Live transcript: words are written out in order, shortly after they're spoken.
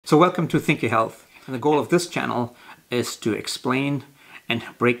So welcome to Think Your Health. And the goal of this channel is to explain and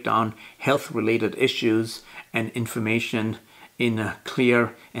break down health-related issues and information in a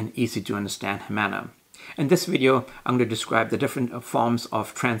clear and easy to understand manner. In this video, I'm going to describe the different forms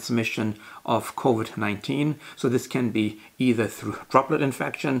of transmission of COVID-19. So this can be either through droplet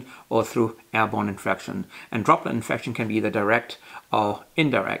infection or through airborne infection. And droplet infection can be either direct or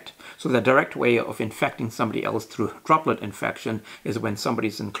indirect. So the direct way of infecting somebody else through droplet infection is when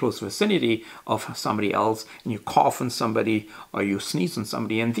somebody's in close vicinity of somebody else and you cough on somebody or you sneeze on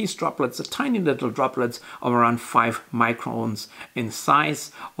somebody. And these droplets are tiny little droplets of around 5 microns in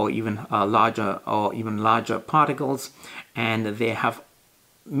size, or even larger particles, and they have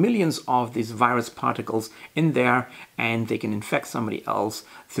millions of these virus particles in there, and they can infect somebody else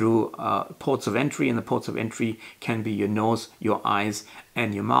through ports of entry, and the ports of entry can be your nose, your eyes,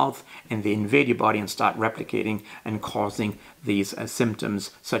 and your mouth, and they invade your body and start replicating and causing these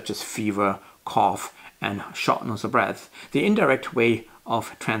symptoms such as fever, cough, and shortness of breath. The indirect way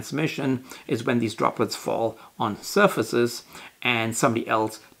of transmission is when these droplets fall on surfaces and somebody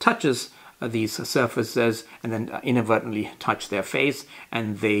else touches these surfaces and then inadvertently touch their face,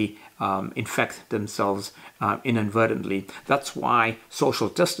 and they infect themselves inadvertently. That's why social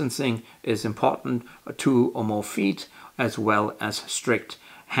distancing is important, 2 or more feet, as well as strict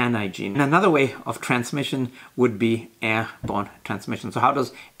hand hygiene. And another way of transmission would be airborne transmission. So how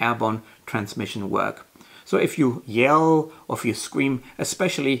does airborne transmission work? So if you yell or if you scream,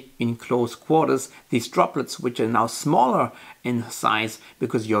 especially in close quarters, these droplets, which are now smaller in size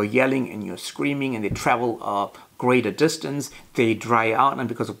because you're yelling and you're screaming and they travel a greater distance, they dry out, and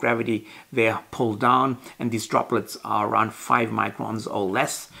because of gravity, they're pulled down, and these droplets are around 5 microns or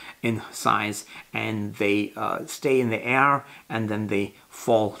less in size, and they stay in the air and then they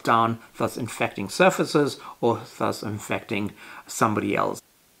fall down, thus infecting surfaces or thus infecting somebody else.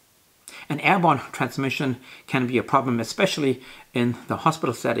 And airborne transmission can be a problem, especially in the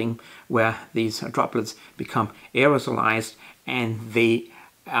hospital setting, where these droplets become aerosolized and they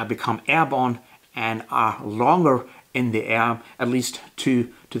become airborne and are longer in the air, at least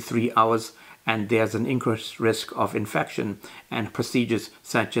 2 to 3 hours, and there's an increased risk of infection. And procedures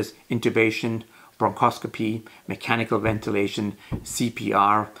such as intubation, bronchoscopy, mechanical ventilation,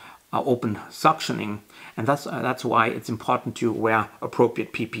 CPR, open suctioning, and that's why it's important to wear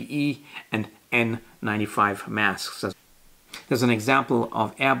appropriate PPE and N95 masks. There's an example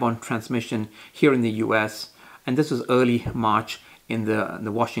of airborne transmission here in the US, and this was early March in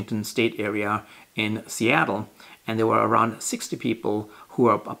the Washington state area in Seattle, and there were around 60 people who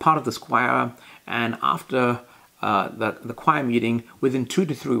were a part of this choir, and after the choir meeting, within 2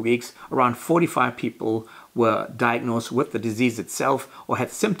 to 3 weeks, around 45 people were diagnosed with the disease itself or had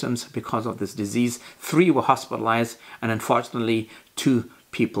symptoms because of this disease. 3 were hospitalized, and unfortunately 2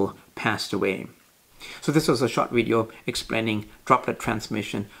 people passed away. So this was a short video explaining droplet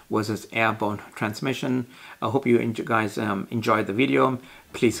transmission versus airborne transmission. I hope you guys enjoyed the video.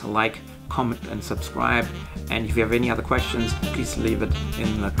 Please like, comment, and subscribe. And if you have any other questions, please leave it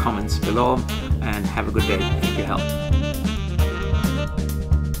in the comments below. And have a good day. Thank you, health.